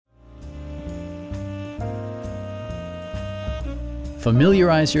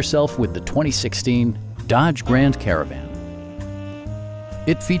Familiarize yourself with the 2016 Dodge Grand Caravan.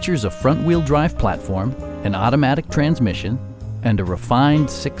 It features a front-wheel drive platform, an automatic transmission, and a refined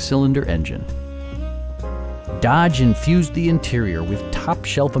 6-cylinder engine. Dodge infused the interior with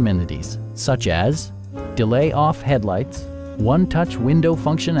top-shelf amenities such as delay-off headlights, one-touch window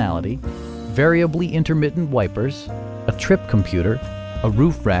functionality, variably intermittent wipers, a trip computer, a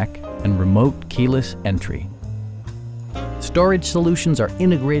roof rack, and remote keyless entry. Storage solutions are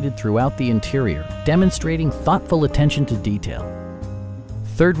integrated throughout the interior, demonstrating thoughtful attention to detail.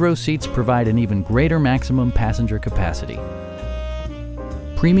 Third-row seats provide an even greater maximum passenger capacity.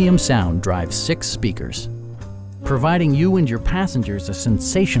 Premium sound drives 6 speakers, providing you and your passengers a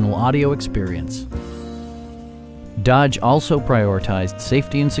sensational audio experience. Dodge also prioritized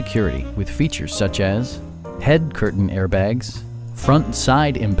safety and security with features such as head curtain airbags, front and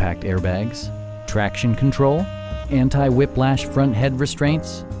side impact airbags, traction control, anti-whiplash front head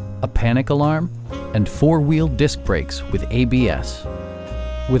restraints, a panic alarm, and 4-wheel disc brakes with ABS.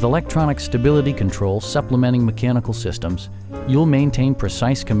 With electronic stability control supplementing mechanical systems, you'll maintain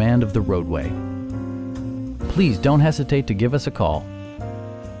precise command of the roadway. Please don't hesitate to give us a call.